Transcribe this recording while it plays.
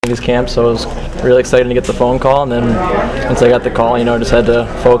these camps, so it was really exciting to get the phone call, and then once I got the call, just had to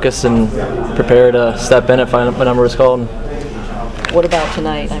focus and prepare to step in if my number was called. What about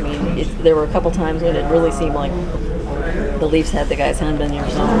tonight? I mean, there were a couple times when it really seemed like the Leafs had the guys hemmed in your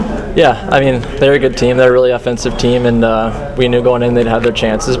zone. Yeah, I mean, they're a good team. They're a really offensive team, and we knew going in they'd have their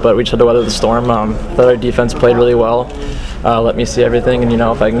chances, but we just had to weather the storm. Thought our defense played really well, let me see everything, and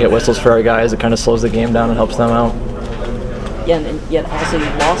if I can get whistles for our guys, it kind of slows the game down and helps them out. Yeah, and yet also you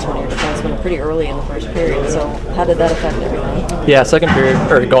lost one of your defensemen pretty early in the first period, so how did that affect everything? Yeah, second period,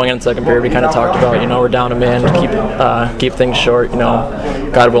 or going into second period, we kind of talked about, we're down a man, keep things short,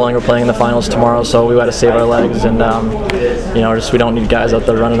 God willing, we're playing the finals tomorrow, so we got to save our legs, and, we don't need guys out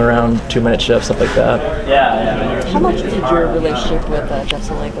there running around 2-minute shifts, stuff like that. How much did your relationship with Jeff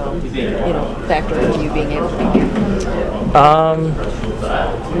Saleko, factor into you being able to beat him?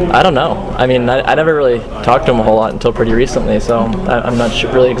 I don't know. I mean, I never really talked to him a whole lot until pretty recently, so I'm not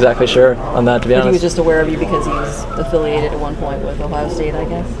really exactly sure on that, to be honest. He was just aware of you because he was affiliated at one point with Ohio State, I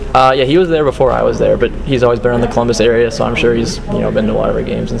guess? Yeah, he was there before I was there, but he's always been in the Columbus area, so I'm sure he's been to a lot of our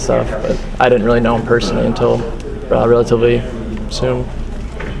games and stuff. But I didn't really know him personally until relatively soon.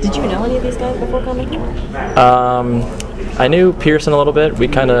 Did you know any of these guys before coming here? I knew Pearson a little bit.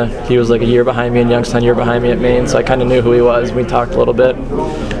 He was like a year behind me in Youngstown, a year behind me at Maine, so I kind of knew who he was. We talked a little bit.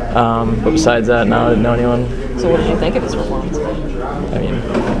 But besides that, no, I didn't know anyone. So what did you think of his performance? I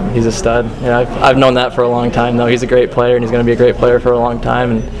mean, he's a stud. I've known that for a long time, though. He's a great player, and he's going to be a great player for a long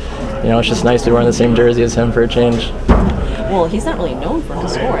time. And, it's just nice to be wearing the same jersey as him for a change. Well, he's not really known for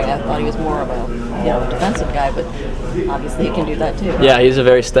his scoring. I thought he was more of a defensive guy, but obviously he can do that too. Yeah, he's a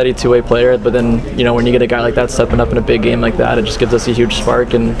very steady two-way player, but then, when you get a guy like that stepping up in a big game like that, it just gives us a huge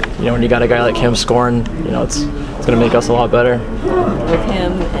spark, and, when you got a guy like him scoring, it's going to make us a lot better. With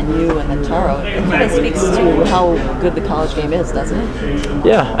him and you and then Taro, it kind of speaks to how good the college game is, doesn't it?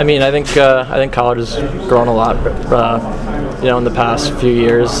 Yeah, I mean, I think college has grown a lot, in the past few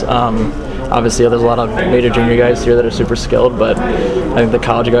years. Obviously, there's a lot of major junior guys here that are super skilled, but I think the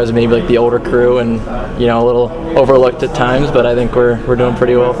college guys are maybe like the older crew and, a little overlooked at times, but I think we're doing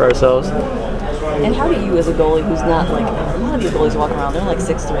pretty well for ourselves. And how do you, as a goalie who's not like, a lot of these goalies walk around, they're like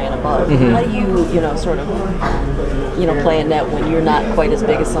 6'3" and above. Mm-hmm. How do you, sort of, play a net when you're not quite as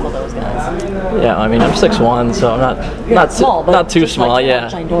big as some of those guys? Yeah, I mean, I'm 6'1", so I'm not small, but not too just small. like Yeah,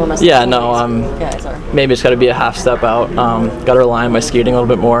 ginormous no, guys are. maybe it's got to be a half step out. Got to rely on my skating a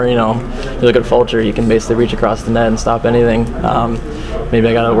little bit more. You look at Fulcher, you can basically reach across the net and stop anything. Maybe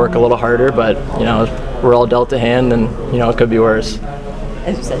I got to work a little harder, but we're all dealt a hand, and it could be worse.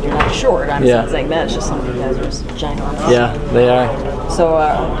 As you said, you're not short. I'm not saying that. It's just some of you guys are just ginormous. Yeah, they are. So,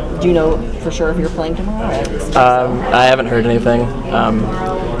 do you know for sure if you're playing tomorrow? I haven't heard anything.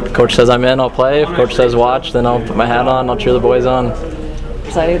 If Coach says I'm in, I'll play. If Coach says watch, then I'll put my hat on. I'll cheer the boys on.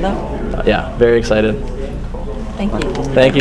 Excited though? Yeah, very excited. Thank you. Thank you.